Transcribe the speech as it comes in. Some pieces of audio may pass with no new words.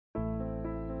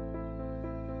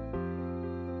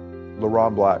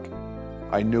Leron Black.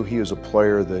 I knew he was a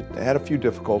player that had a few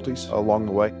difficulties along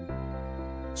the way.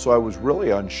 So I was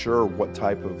really unsure what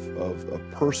type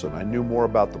of person. I knew more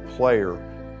about the player.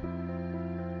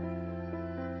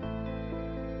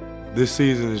 This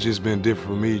season has just been different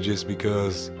for me just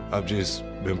because I've just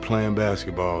been playing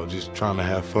basketball, just trying to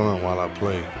have fun while I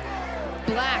play.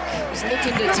 Black is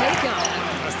looking to take on.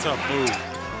 That's a tough move.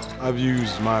 I've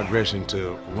used my aggression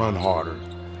to run harder,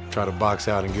 try to box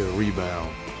out and get a rebound.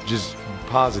 Just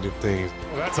positive things.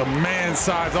 Well, that's a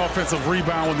man-sized offensive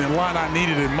rebound when the line I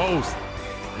needed it most.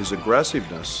 His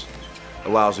aggressiveness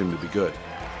allows him to be good.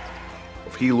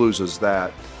 If he loses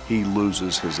that, he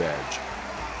loses his edge.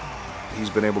 He's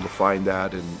been able to find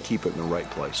that and keep it in the right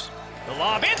place. The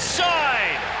lob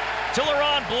inside to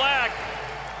Leron Black.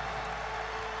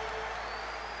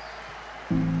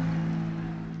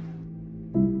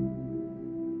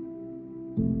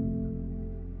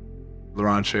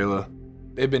 Leron, Shayla,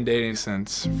 they've been dating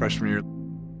since freshman year.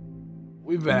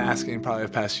 We've been asking probably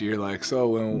the past year, like, so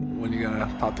when you gonna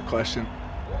pop the question?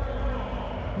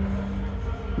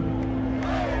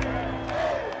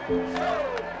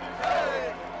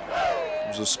 It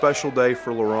was a special day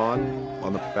for Leron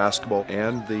on the basketball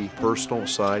and the personal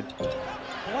side.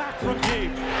 Black from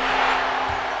deep.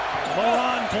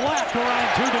 Leron Black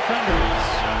around two defenders.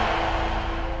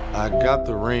 I got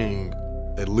the ring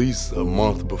at least a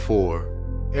month before.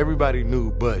 Everybody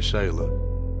knew but Shayla.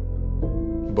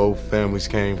 Both families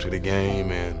came to the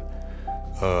game, and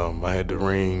I had the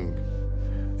ring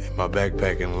in my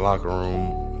backpack in the locker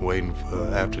room waiting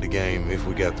for after the game if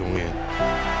we got the win.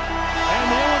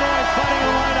 And the Illinois Fighting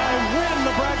Illini win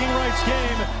the Braggin Rights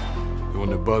Game. When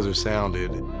the buzzer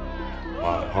sounded,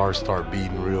 my heart started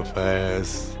beating real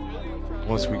fast.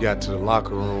 Once we got to the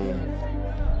locker room,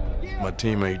 my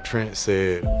teammate Trent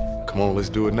said, "Come on, let's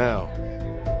do it now."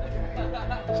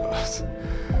 So,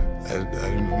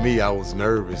 I was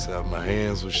nervous. My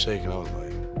hands were shaking. I was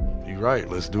like, "You're right,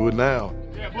 let's do it now."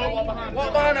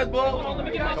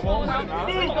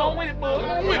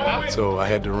 So I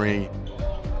had the ring.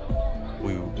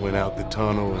 We went out the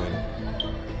tunnel, and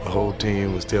the whole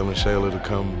team was telling Shayla to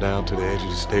come down to the edge of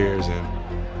the stairs, and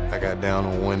I got down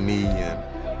on one knee and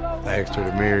I asked her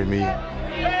to marry me.